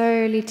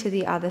slowly to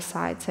the other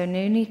side. So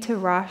no need to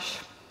rush.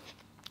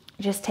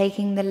 Just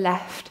taking the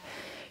left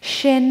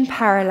shin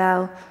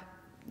parallel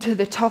to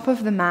the top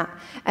of the mat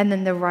and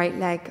then the right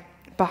leg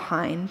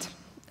behind.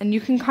 And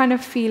you can kind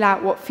of feel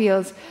out what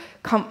feels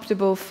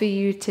comfortable for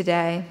you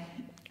today.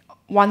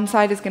 One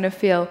side is going to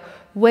feel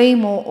way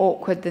more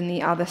awkward than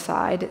the other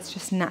side. It's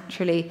just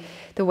naturally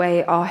the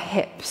way our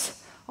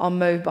hips are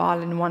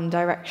mobile in one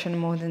direction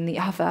more than the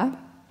other.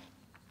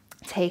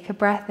 Take a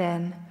breath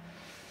in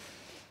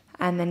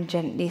and then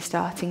gently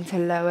starting to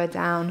lower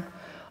down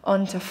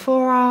onto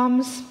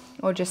forearms,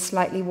 or just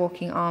slightly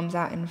walking arms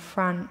out in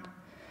front,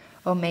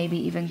 or maybe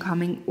even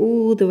coming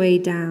all the way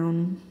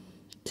down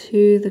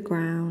to the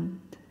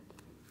ground.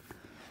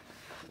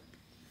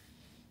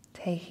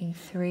 Taking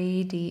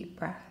 3 deep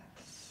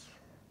breaths.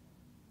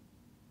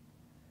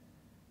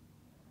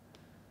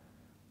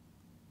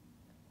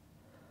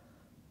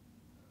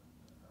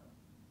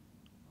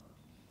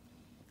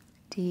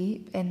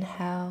 Deep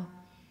inhale,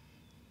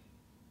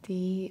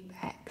 deep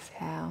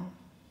exhale.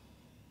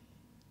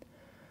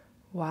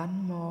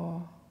 One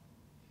more.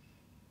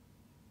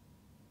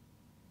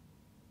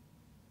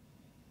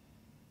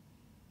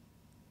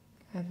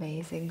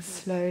 Amazing.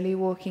 Slowly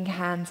walking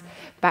hands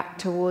back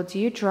towards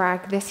you.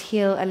 Drag this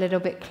heel a little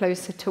bit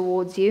closer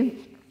towards you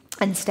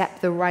and step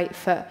the right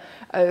foot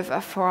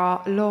over for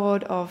our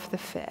Lord of the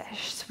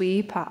Fish.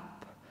 Sweep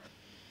up.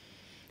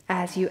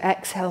 As you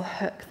exhale,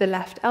 hook the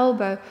left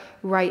elbow,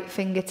 right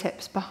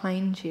fingertips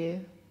behind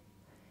you.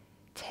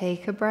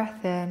 Take a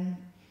breath in.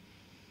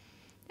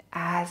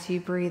 As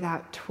you breathe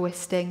out,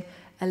 twisting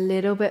a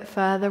little bit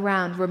further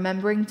round,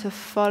 remembering to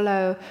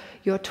follow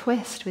your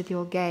twist with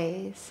your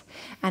gaze.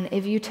 And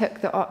if you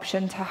took the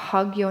option to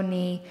hug your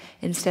knee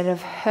instead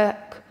of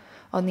hook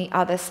on the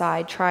other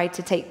side, try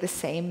to take the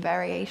same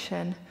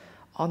variation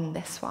on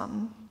this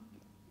one.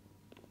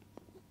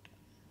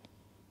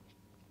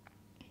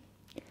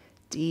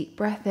 Deep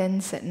breath in,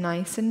 sit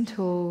nice and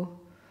tall.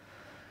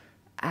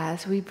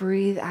 As we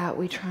breathe out,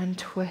 we try and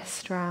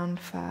twist round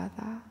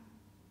further.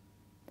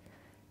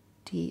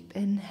 Deep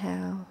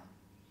inhale.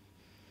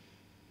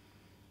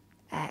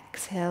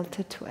 Exhale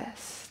to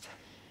twist.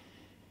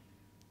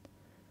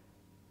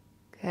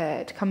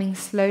 Good. Coming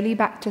slowly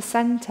back to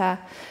center,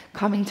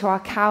 coming to our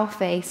cow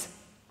face.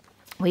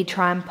 We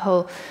try and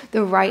pull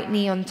the right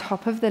knee on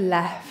top of the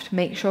left.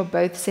 Make sure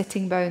both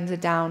sitting bones are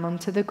down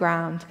onto the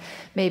ground.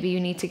 Maybe you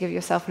need to give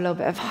yourself a little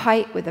bit of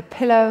height with a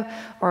pillow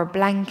or a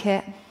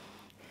blanket.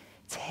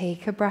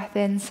 Take a breath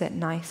in, sit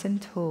nice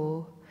and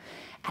tall.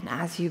 And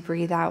as you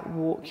breathe out,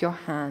 walk your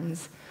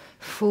hands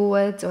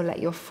forwards or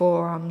let your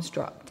forearms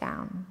drop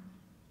down.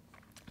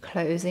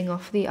 Closing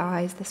off the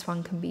eyes. This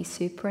one can be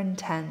super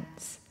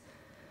intense.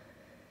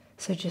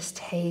 So just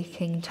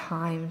taking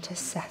time to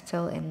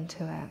settle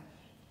into it.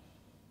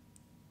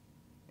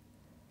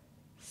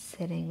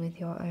 Sitting with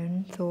your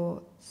own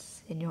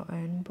thoughts in your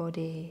own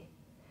body,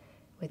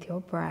 with your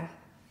breath.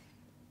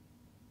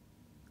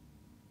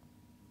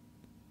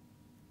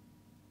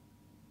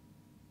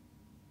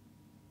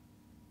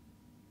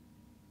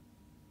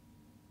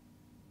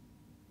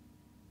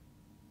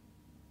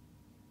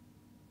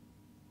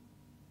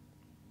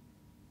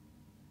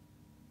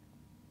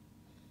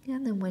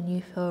 And then when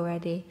you feel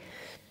ready,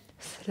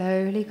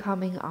 slowly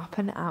coming up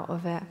and out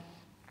of it.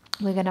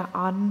 We're going to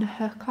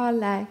unhook our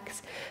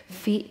legs,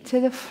 feet to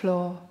the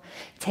floor,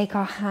 take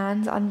our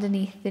hands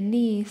underneath the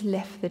knees,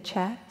 lift the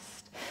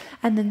chest,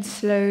 and then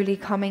slowly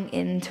coming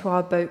into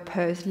our boat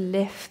pose,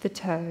 lift the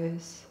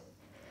toes.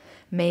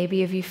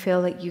 Maybe if you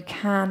feel like you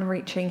can,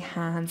 reaching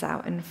hands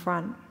out in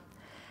front.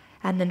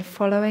 And then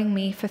following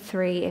me for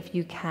 3 if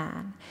you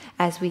can.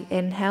 As we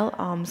inhale,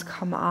 arms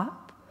come up.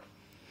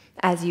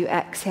 As you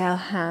exhale,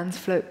 hands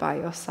float by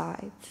your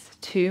sides.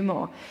 2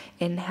 more.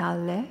 Inhale,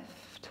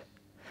 lift.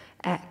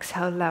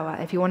 Exhale, lower.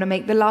 If you want to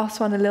make the last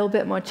one a little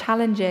bit more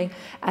challenging,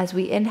 as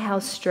we inhale,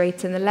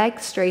 straighten the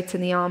legs,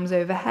 straighten the arms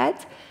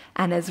overhead.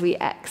 And as we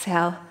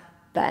exhale,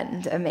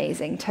 bend.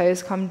 Amazing.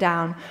 Toes come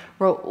down.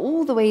 Roll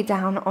all the way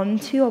down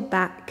onto your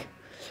back.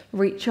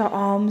 Reach your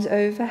arms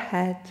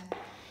overhead.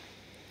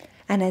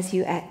 And as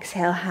you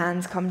exhale,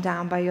 hands come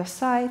down by your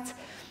sides.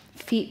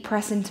 Feet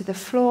press into the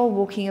floor,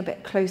 walking a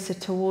bit closer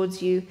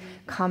towards you,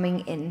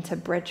 coming into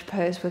bridge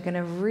pose. We're going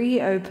to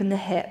reopen the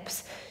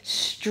hips,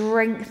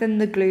 strengthen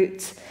the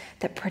glutes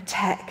that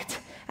protect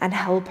and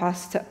help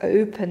us to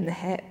open the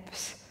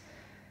hips.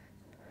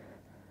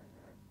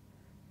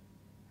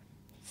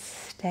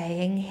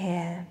 Staying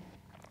here.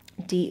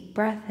 Deep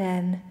breath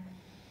in,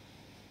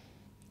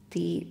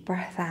 deep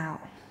breath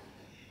out.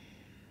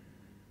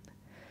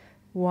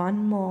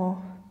 One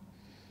more.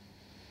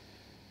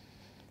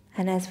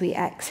 And as we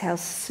exhale,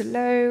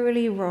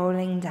 slowly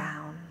rolling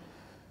down.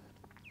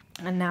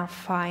 And now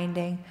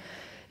finding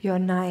your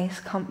nice,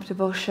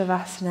 comfortable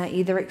Shavasana,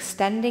 either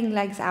extending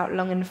legs out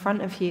long in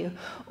front of you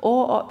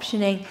or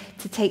optioning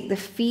to take the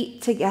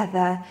feet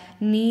together,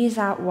 knees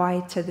out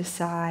wide to the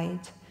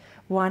side.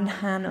 One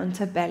hand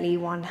onto belly,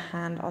 one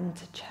hand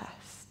onto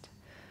chest.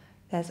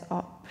 There's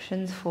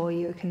options for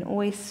you. You can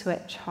always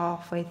switch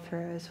halfway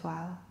through as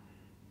well.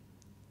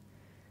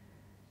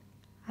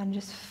 And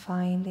just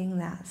finding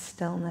that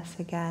stillness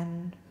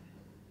again.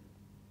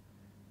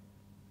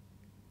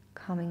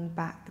 Coming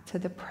back to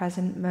the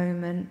present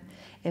moment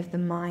if the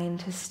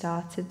mind has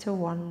started to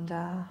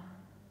wander.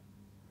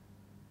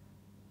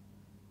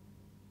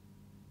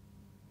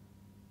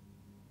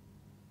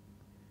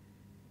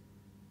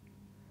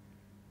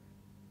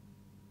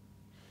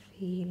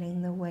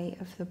 Feeling the weight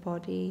of the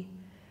body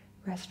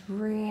rest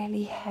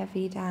really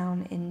heavy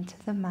down into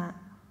the mat,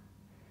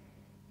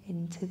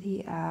 into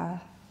the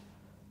earth.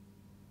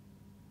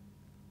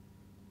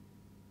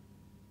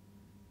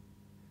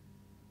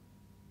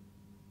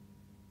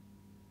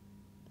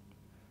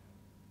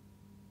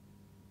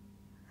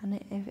 And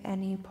if at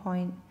any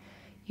point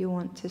you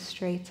want to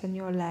straighten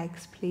your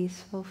legs,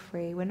 please feel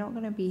free. We're not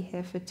going to be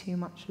here for too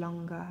much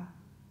longer.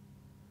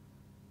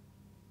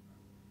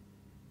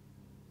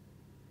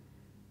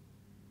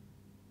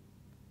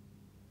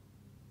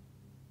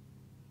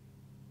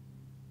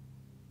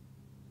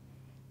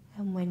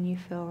 And when you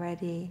feel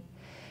ready,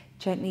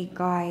 gently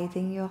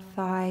guiding your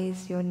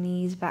thighs, your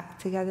knees back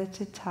together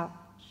to touch.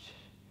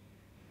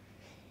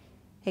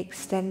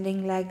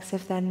 Extending legs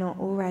if they're not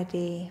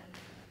already.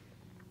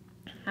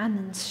 And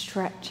then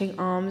stretching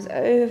arms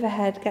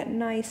overhead, get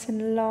nice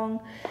and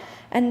long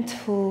and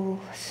tall,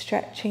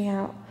 stretching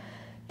out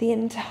the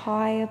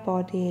entire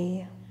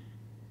body.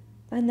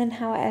 And then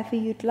however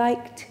you'd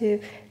like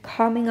to,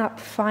 coming up,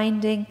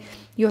 finding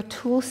your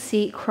tall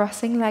seat,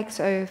 crossing legs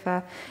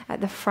over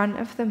at the front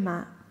of the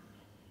mat.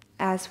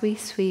 As we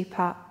sweep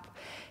up,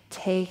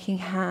 taking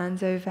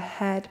hands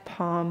overhead,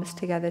 palms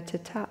together to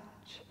touch.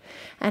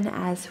 And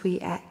as we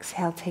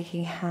exhale,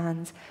 taking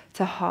hands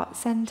to heart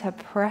center,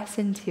 press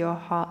into your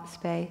heart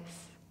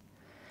space.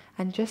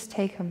 And just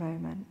take a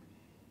moment.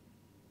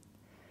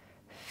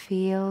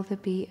 Feel the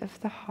beat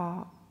of the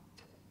heart.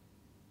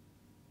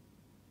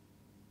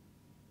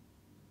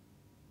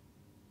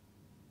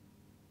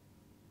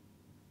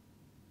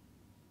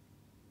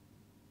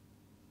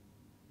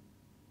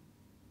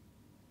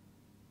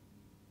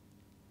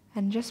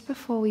 And just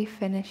before we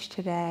finish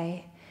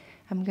today,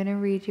 I'm going to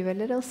read you a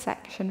little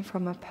section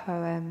from a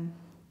poem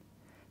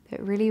that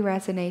really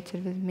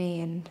resonated with me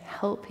in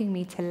helping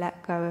me to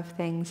let go of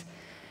things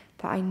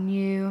that I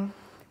knew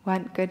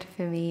weren't good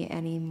for me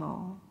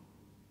anymore.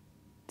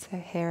 So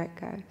here it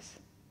goes.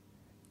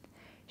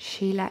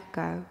 She let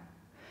go.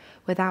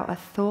 Without a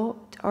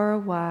thought or a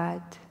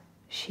word,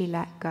 she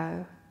let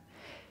go.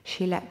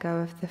 She let go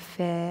of the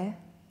fear.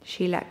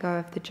 She let go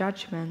of the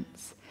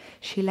judgments.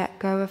 She let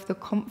go of the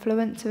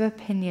confluence of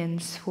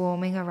opinions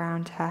swarming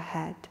around her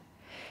head.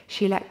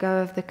 She let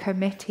go of the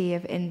committee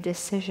of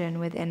indecision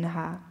within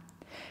her.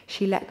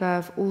 She let go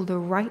of all the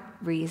right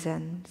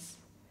reasons.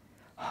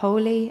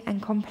 Wholly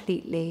and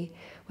completely,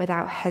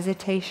 without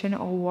hesitation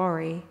or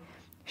worry,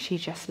 she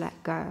just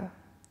let go.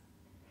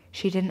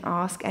 She didn't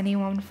ask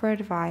anyone for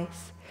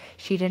advice.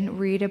 She didn't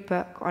read a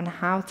book on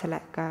how to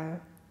let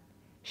go.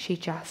 She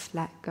just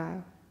let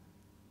go.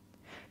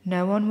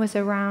 No one was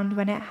around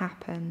when it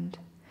happened.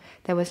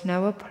 There was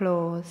no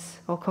applause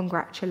or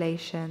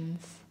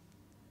congratulations.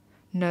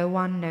 No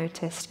one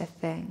noticed a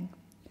thing.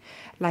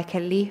 Like a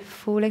leaf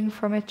falling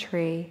from a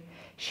tree,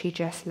 she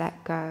just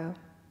let go.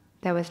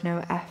 There was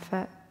no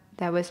effort.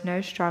 There was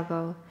no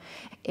struggle.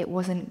 It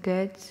wasn't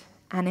good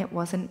and it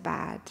wasn't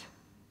bad.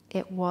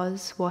 It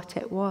was what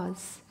it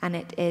was, and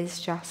it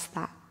is just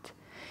that.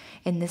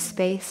 In the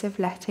space of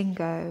letting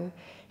go,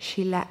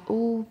 she let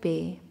all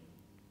be,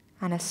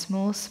 and a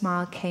small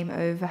smile came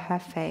over her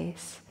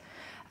face.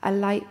 A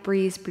light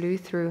breeze blew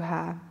through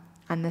her,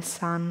 and the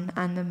sun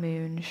and the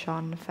moon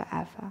shone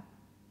forever.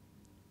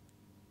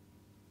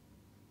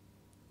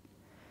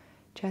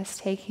 Just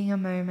taking a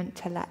moment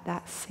to let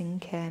that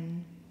sink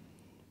in.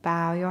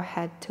 Bow your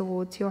head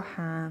towards your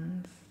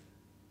hands.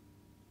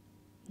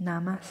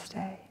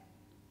 Namaste.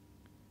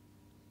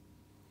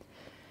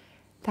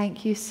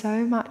 Thank you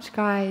so much,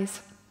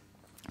 guys,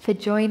 for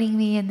joining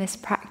me in this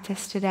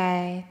practice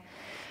today.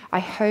 I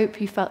hope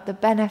you felt the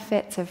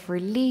benefits of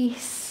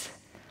release,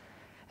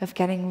 of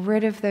getting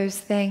rid of those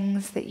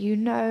things that you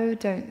know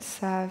don't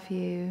serve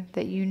you,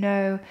 that you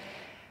know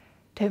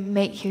don't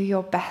make you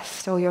your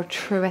best or your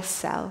truest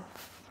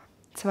self.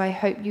 So I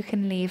hope you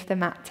can leave the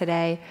mat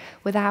today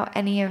without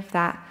any of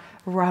that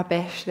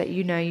rubbish that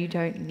you know you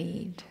don't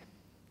need.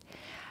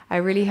 I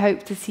really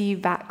hope to see you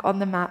back on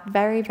the mat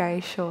very,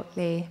 very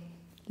shortly.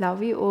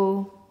 Love you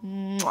all.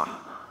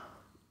 Mwah.